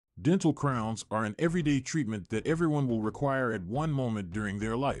Dental crowns are an everyday treatment that everyone will require at one moment during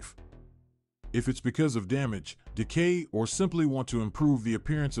their life. If it's because of damage, decay, or simply want to improve the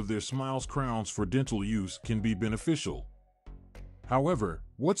appearance of their smiles, crowns for dental use can be beneficial. However,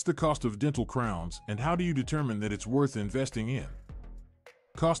 what's the cost of dental crowns, and how do you determine that it's worth investing in?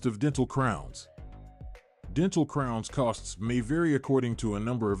 Cost of dental crowns. Dental crowns costs may vary according to a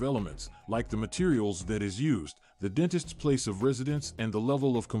number of elements, like the materials that is used, the dentist's place of residence, and the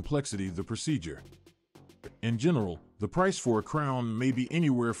level of complexity of the procedure. In general, the price for a crown may be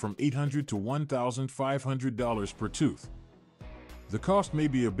anywhere from $800 to $1,500 per tooth. The cost may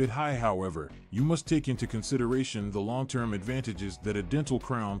be a bit high, however, you must take into consideration the long-term advantages that a dental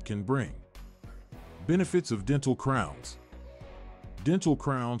crown can bring. Benefits of dental crowns. Dental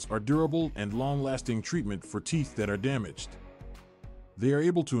crowns are durable and long-lasting treatment for teeth that are damaged. They are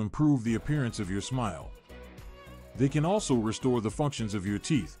able to improve the appearance of your smile. They can also restore the functions of your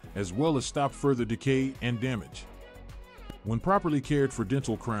teeth, as well as stop further decay and damage. When properly cared for,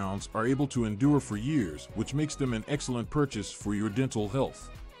 dental crowns are able to endure for years, which makes them an excellent purchase for your dental health.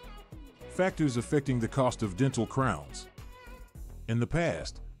 Factors affecting the cost of dental crowns. In the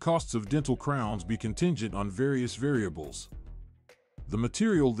past, costs of dental crowns be contingent on various variables. The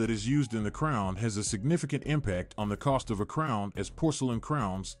material that is used in the crown has a significant impact on the cost of a crown, as porcelain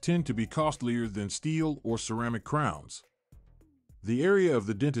crowns tend to be costlier than steel or ceramic crowns. The area of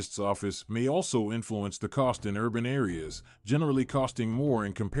the dentist's office may also influence the cost in urban areas, generally costing more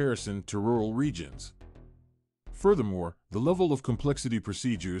in comparison to rural regions. Furthermore, the level of complexity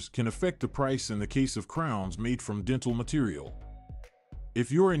procedures can affect the price in the case of crowns made from dental material. If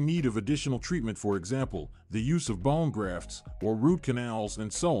you're in need of additional treatment, for example, the use of bone grafts or root canals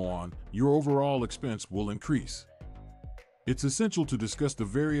and so on, your overall expense will increase. It's essential to discuss the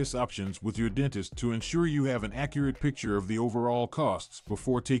various options with your dentist to ensure you have an accurate picture of the overall costs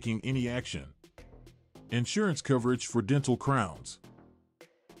before taking any action. Insurance coverage for dental crowns.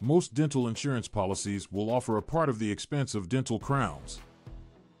 Most dental insurance policies will offer a part of the expense of dental crowns.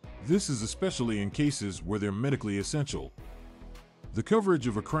 This is especially in cases where they're medically essential. The coverage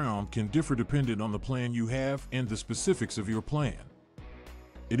of a crown can differ depending on the plan you have and the specifics of your plan.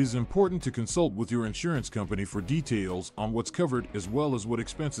 It is important to consult with your insurance company for details on what's covered, as well as what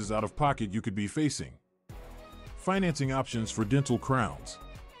expenses out of pocket you could be facing. Financing options for dental crowns.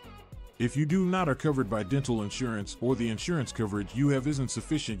 If you do not are covered by dental insurance, or the insurance coverage you have isn't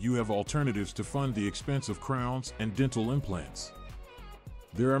sufficient, you have alternatives to fund the expense of crowns and dental implants.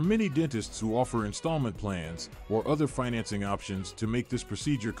 There are many dentists who offer installment plans or other financing options to make this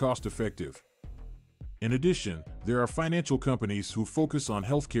procedure cost-effective. In addition, there are financial companies who focus on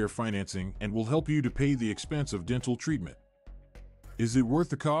healthcare financing and will help you to pay the expense of dental treatment. Is it worth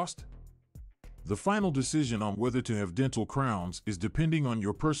the cost? The final decision on whether to have dental crowns is depending on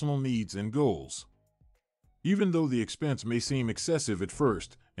your personal needs and goals. Even though the expense may seem excessive at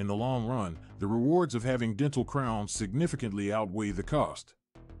first, in the long run, the rewards of having dental crowns significantly outweigh the cost.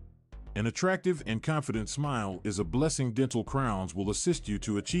 An attractive and confident smile is a blessing. Dental crowns will assist you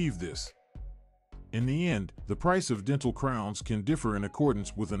to achieve this. In the end, the price of dental crowns can differ in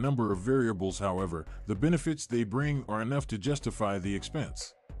accordance with a number of variables. However, the benefits they bring are enough to justify the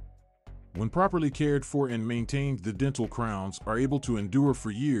expense. When properly cared for and maintained, the dental crowns are able to endure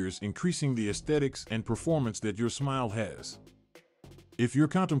for years, increasing the aesthetics and performance that your smile has. If you're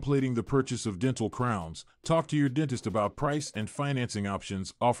contemplating the purchase of dental crowns, talk to your dentist about price and financing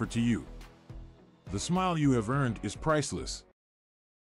options offered to you. The smile you have earned is priceless.